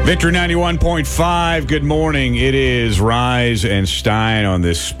Victory 91.5, good morning. It is Rise and Stein on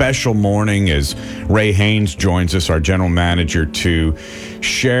this special morning as Ray Haynes joins us, our general manager, to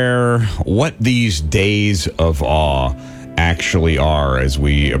share what these days of awe actually are as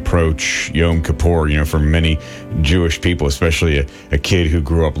we approach Yom Kippur. You know, for many Jewish people, especially a kid who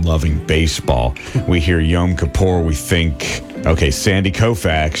grew up loving baseball, we hear Yom Kippur, we think, okay, Sandy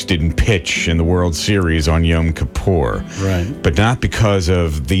Koufax didn't pitch in the World Series on Yom Kippur. Right. But not because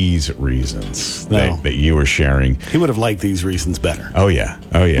of these reasons No. that you were sharing. He would have liked these reasons better. Oh, yeah.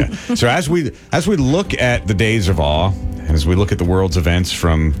 Oh, yeah. So as we look at the days of awe, as we look at the world's events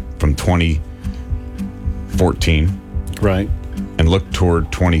from 2014, Right. and look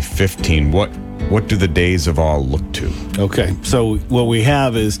toward 2015, what do the days of awe look to? Okay. So what we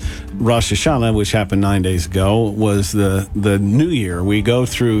have is Rosh Hashanah, which happened 9 days ago, was the new year. We go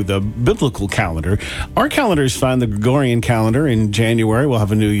through the biblical calendar. Our calendar is fine. The Gregorian calendar in January, we'll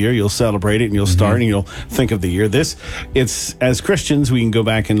have a new year. You'll celebrate it and you'll start and you'll think of the year. It's as Christians, we can go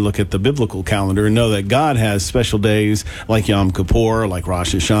back and look at the biblical calendar and know that God has special days like Yom Kippur, like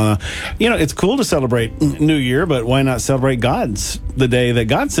Rosh Hashanah. You know, it's cool to celebrate New Year, but why not celebrate the day that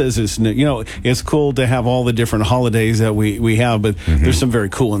God says is new? You know, it's cool to have all the different holidays that we have, but there's some very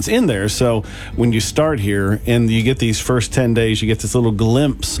cool ones in there. So when you start here and you get these first 10 days, you get this little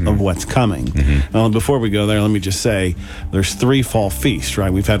glimpse of what's coming. Before we go there, let me just say there's 3 fall feasts,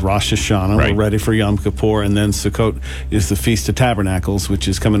 right? We've had Rosh Hashanah, right. We're ready for Yom Kippur, and then Sukkot is the Feast of Tabernacles, which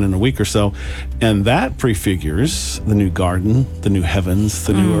is coming in a week or so. And that prefigures the new garden, the new heavens,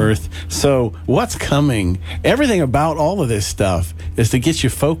 the new earth. So what's coming? Everything about all of this stuff is to get you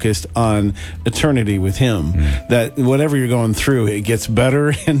focused on eternity with Him. That whatever you're going through, it gets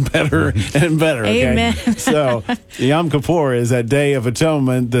better and better and better. Okay? Amen. So Yom Kippur is that day of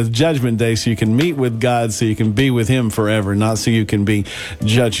atonement, the judgment day, so you can meet with God, so you can be with Him forever, not so you can be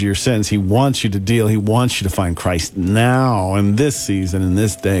judged of your sins. He wants you to deal. He wants you to find Christ now in this season, in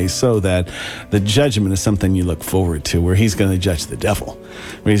this day, so that the judgment is something you look forward to, where He's going to judge the devil,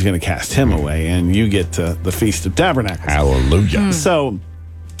 where He's going to cast him away, and you get to the Feast of Tabernacles. Hallelujah. So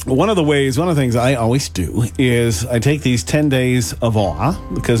one of the things I always do is I take these 10 days of awe,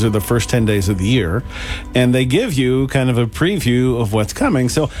 because they're the first 10 days of the year, and they give you kind of a preview of what's coming.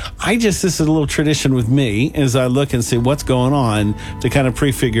 So this is a little tradition with me as I look and see what's going on to kind of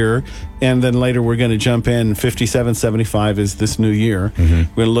prefigure. And then later we're going to jump in. 5775 is this new year. We're going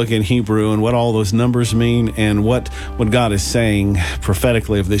to look in Hebrew and what all those numbers mean and what God is saying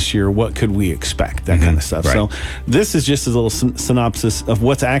prophetically of this year. What could we expect? That kind of stuff. Right. So this is just a little synopsis of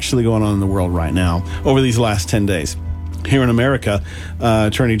what's actually going on in the world right now over these last 10 days. Here in America,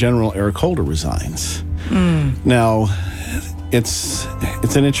 Attorney General Eric Holder resigns. Now, it's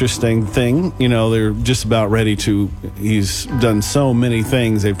an interesting thing. You know, they're just about ready to. He's done so many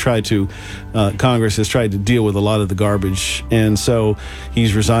things. Congress has tried to deal with a lot of the garbage, and so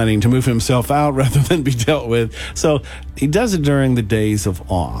he's resigning to move himself out rather than be dealt with. So he does it during the days of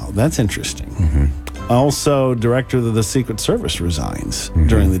awe. That's interesting. Also, director of the Secret Service resigns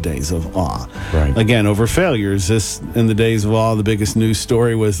during the days of awe. Right. Again, over failures. In the days of awe, the biggest news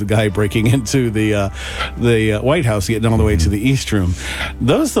story was the guy breaking into the White House, getting all the way to the East Room.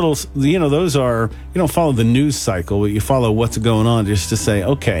 Those those are, you don't follow the news cycle, but you follow what's going on just to say,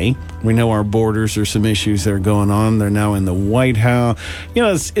 okay, we know our borders, there's some issues that are going on. They're now in the White House. You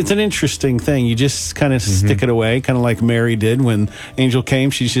know, it's an interesting thing. You just kind of stick it away, kind of like Mary did when Angel came.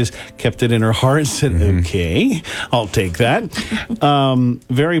 She just kept it in her heart and said, okay, I'll take that.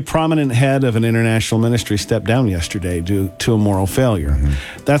 Very prominent head of an international ministry stepped down yesterday due to a moral failure.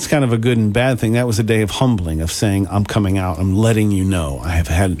 That's kind of a good and bad thing. That was a day of humbling, of saying, I'm coming out. I'm letting you know I have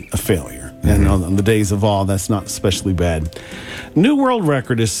had a failure. And on the days of awe, that's not especially bad. New world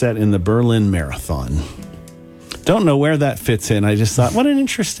record is set in the Berlin Marathon. Don't know where that fits in. I just thought, what an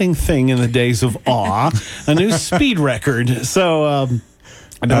interesting thing in the days of awe. A new speed record. So,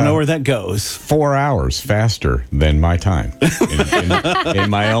 I don't know where that goes. 4 hours faster than my time in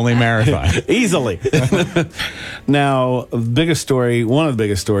my only marathon. Easily. Now, one of the biggest stories,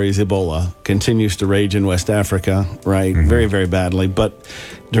 Ebola continues to rage in West Africa, right? Very, very badly. But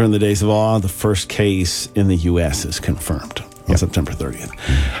during the days of awe, the first case in the U.S. is confirmed on September 30th.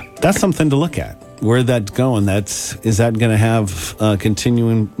 That's something to look at. Where that's going, is that going to have a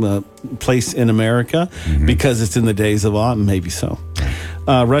continuing place in America because it's in the days of awe? Maybe so.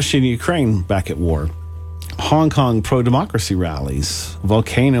 Russia and Ukraine back at war. Hong Kong pro-democracy rallies.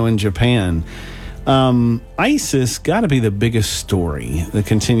 Volcano in Japan. ISIS got to be the biggest story that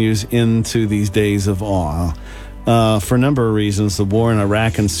continues into these days of awe. for a number of reasons. The war in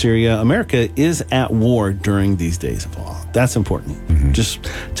Iraq and Syria. America is at war during these days of awe. That's important. Just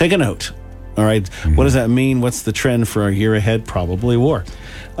take a note. All right. What does that mean? What's the trend for our year ahead? Probably war.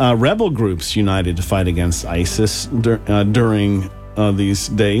 Rebel groups united to fight against ISIS during these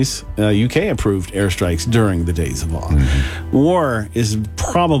days. UK approved airstrikes during the days of awe. War is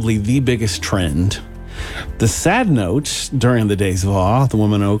probably the biggest trend. The sad note, during the days of awe, the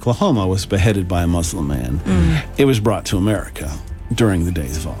woman in Oklahoma was beheaded by a Muslim man. It was brought to America during the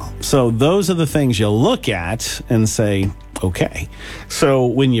days of awe. So those are the things you look at and say, okay. So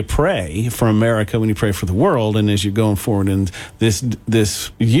when you pray for America, when you pray for the world, and as you're going forward in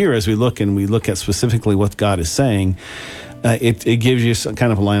this year, as we look at specifically what God is saying, it gives you some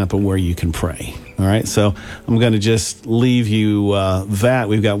kind of a lineup of where you can pray. All right. So I'm going to just leave you that.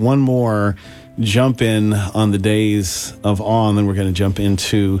 We've got one more jump in on the days of awe, and then we're going to jump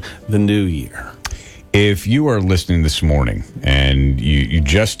into the new year. If you are listening this morning and you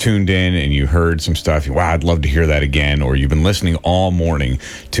just tuned in and you heard some stuff, wow, I'd love to hear that again, or you've been listening all morning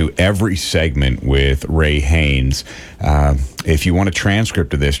to every segment with Ray Haynes, if you want a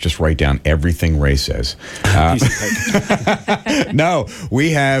transcript of this, just write down everything Ray says. No,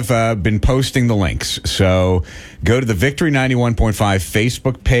 we have been posting the links. So go to the Victory 91.5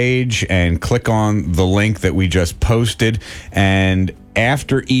 Facebook page and click on the link that we just posted, and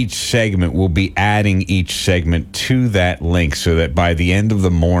after each segment, we'll be adding each segment to that link so that by the end of the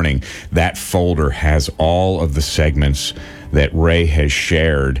morning, that folder has all of the segments that Ray has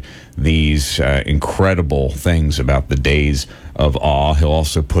shared, these incredible things about the days of awe. He'll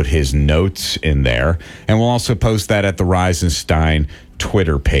also put his notes in there, and we'll also post that at the Reisenstein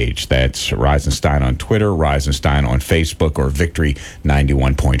Twitter page. That's Reisenstein on Twitter, Reisenstein on Facebook, or Victory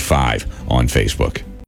 91.5 on Facebook.